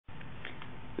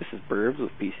This is Berbs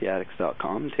with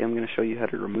PC-Addicts.com. Today I'm going to show you how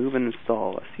to remove and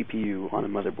install a CPU on a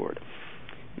motherboard.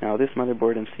 Now this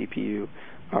motherboard and CPU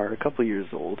are a couple years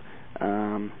old.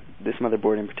 This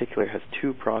motherboard in particular has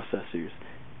two processors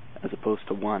as opposed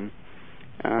to one.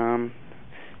 So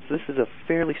this is a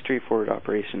fairly straightforward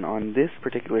operation. On this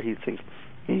particular heatsink,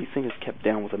 the heatsink is kept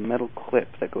down with a metal clip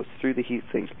that goes through the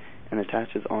heatsink and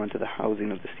attaches onto the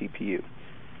housing of the CPU.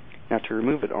 Now to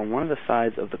remove it, on one of the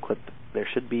sides of the clip there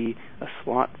should be a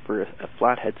slot for a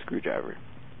flathead screwdriver.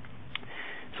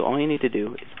 So all you need to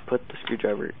do is put the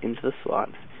screwdriver into the slot,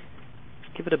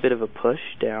 give it a bit of a push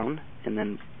down, and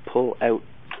then pull out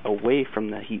away from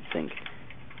the heatsink,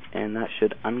 and that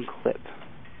should unclip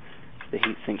the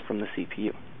heatsink from the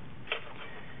CPU.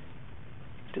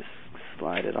 Just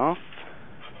slide it off.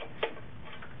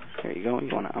 There you go.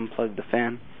 You want to unplug the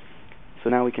fan. So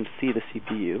now we can see the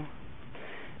CPU.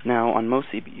 Now on most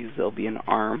CPUs there'll be an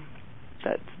arm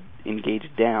that's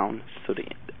engaged down, so to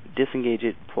disengage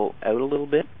it, pull out a little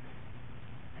bit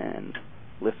and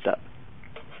lift up.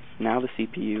 Now the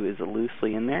CPU is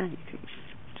loosely in there. You can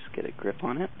just get a grip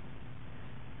on it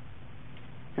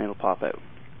and it'll pop out.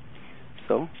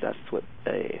 So that's what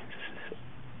a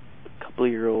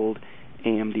couple-year-old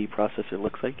AMD processor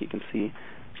looks like. You can see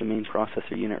the main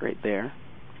processor unit right there,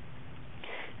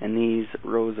 and these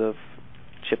rows of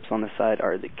chips on the side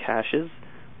are the caches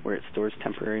where it stores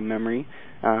temporary memory.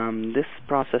 This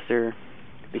processor,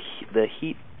 the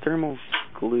heat thermal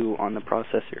glue on the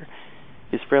processor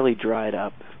is fairly dried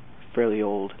up, fairly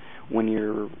old. When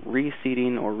you're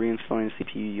reseating or reinstalling the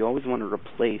CPU, you always want to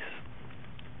replace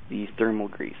the thermal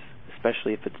grease,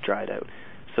 especially if it's dried out.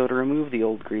 So to remove the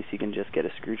old grease, you can just get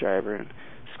a screwdriver and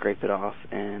scrape it off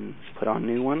and put on a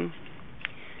new one.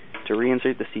 To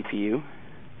reinsert the CPU,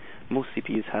 most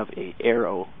CPUs have an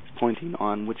arrow pointing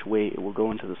on which way it will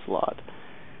go into the slot.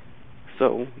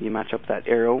 So you match up that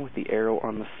arrow with the arrow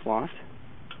on the slot,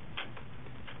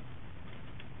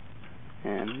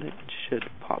 and it should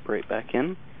pop right back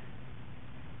in.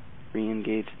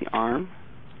 Re-engage the arm,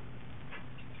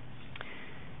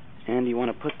 and you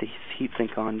want to put the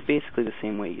heatsink on basically the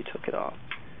same way you took it off.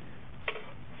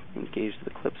 Engage the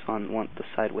clips on the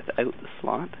side without the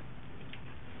slot.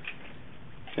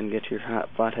 Then get your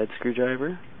flathead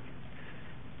screwdriver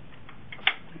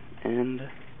and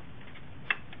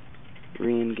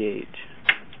re-engage.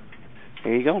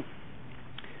 There you go.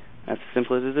 That's as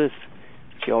simple as it is.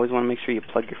 But you always want to make sure you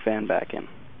plug your fan back in.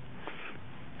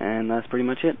 And that's pretty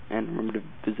much it. And remember to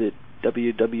visit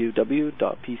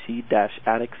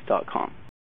www.pc-addicts.com.